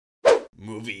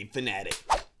Movie Fanatic.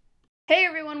 Hey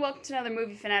everyone, welcome to another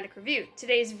Movie Fanatic review.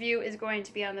 Today's review is going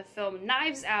to be on the film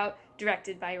Knives Out,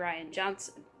 directed by Rian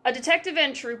Johnson. A detective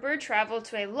and trooper travel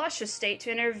to a lush estate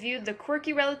to interview the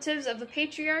quirky relatives of the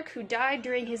patriarch who died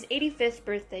during his 85th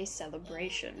birthday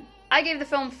celebration. I gave the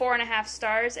film 4.5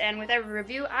 stars, and with every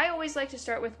review, I always like to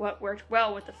start with what worked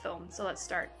well with the film, so let's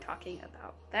start talking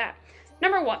about that.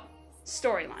 Number 1,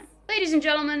 storyline. Ladies and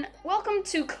gentlemen, welcome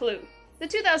to Clue, the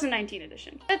 2019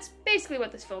 edition. That's basically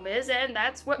what this film is, and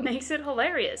that's what makes it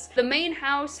hilarious. The main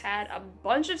house had a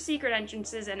bunch of secret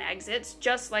entrances and exits,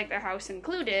 just like their house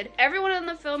included. Everyone in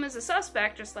the film is a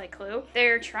suspect, just like Clue.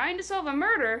 They're trying to solve a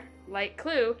murder, like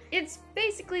Clue. It's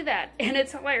basically that, and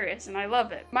it's hilarious, and I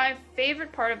love it. My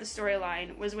favorite part of the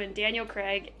storyline was when Daniel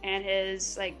Craig and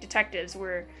his, detectives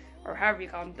were, or however you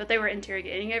call them, but they were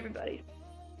interrogating everybody.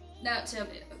 Now tell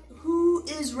me, who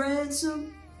is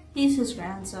Ransom? He's his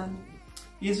grandson.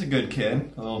 He's a good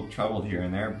kid, a little troubled here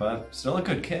and there, but still a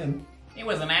good kid. He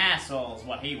was an asshole is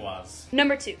what he was.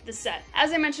 Number 2, the set.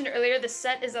 As I mentioned earlier, the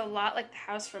set is a lot like the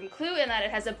house from Clue in that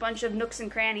it has a bunch of nooks and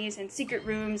crannies and secret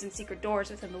rooms and secret doors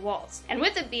within the walls. And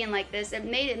with it being like this, it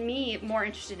made me more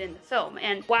interested in the film.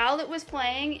 And while it was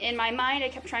playing, in my mind I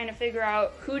kept trying to figure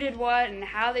out who did what and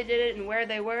how they did it and where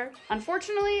they were.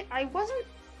 Unfortunately, I wasn't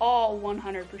all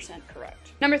 100%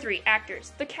 correct. Number 3,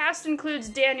 actors. The cast includes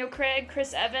Daniel Craig,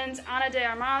 Chris Evans, Ana de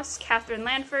Armas, Catherine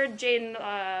Lanford, Jane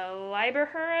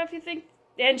Lieberher, if you think,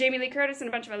 and Jamie Lee Curtis, and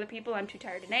a bunch of other people I'm too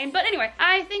tired to name. But anyway,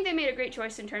 I think they made a great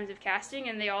choice in terms of casting,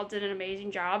 and they all did an amazing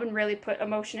job and really put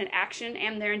emotion and action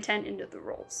and their intent into the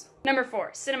roles. Number 4,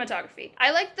 cinematography.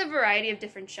 I liked the variety of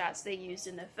different shots they used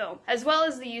in the film, as well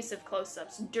as the use of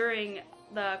close-ups during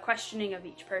the questioning of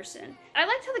each person. I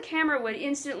liked how the camera would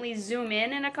instantly zoom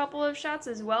in a couple of shots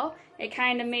as well. It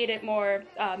kind of made it more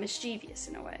mischievous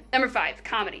in a way. Number 5,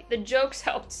 comedy. The jokes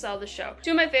helped sell the show.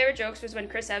 2 of my favorite jokes was when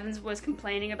Chris Evans was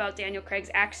complaining about Daniel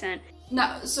Craig's accent.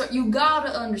 Now, sir, you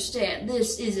gotta understand,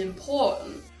 this is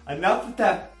important. Enough with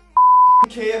that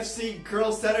KFC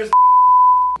girl centers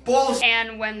bullshit.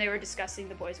 And when they were discussing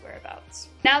the boys' whereabouts.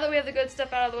 Now that we have the good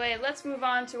stuff out of the way, let's move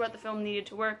on to what the film needed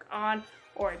to work on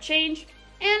or change.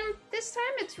 And this time,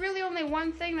 it's really only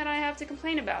one thing that I have to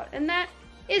complain about, and that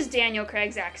is Daniel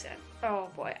Craig's accent. Oh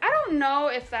boy. I don't know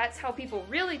if that's how people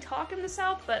really talk in the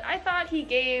South, but I thought he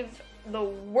gave the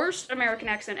worst American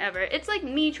accent ever. It's like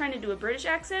me trying to do a British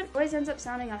accent. Always ends up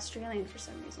sounding Australian for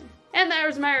some reason. And that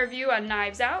was my review on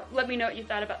Knives Out. Let me know what you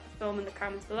thought about the film in the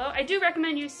comments below. I do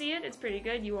recommend you see it. It's pretty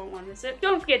good. You won't want to miss it.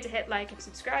 Don't forget to hit like and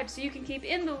subscribe so you can keep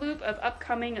in the loop of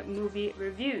upcoming movie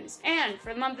reviews. And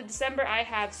for the month of December, I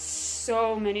have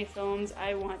so many films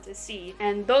I want to see.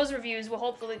 And those reviews will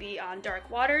hopefully be on Dark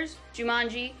Waters,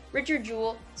 Jumanji, Richard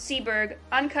Jewell, Seberg,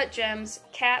 Uncut Gems,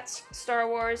 Cats, Star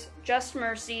Wars, Just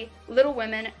Mercy, Little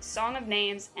Women, Song of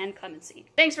Names, and Clemency.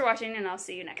 Thanks for watching, and I'll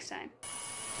see you next time.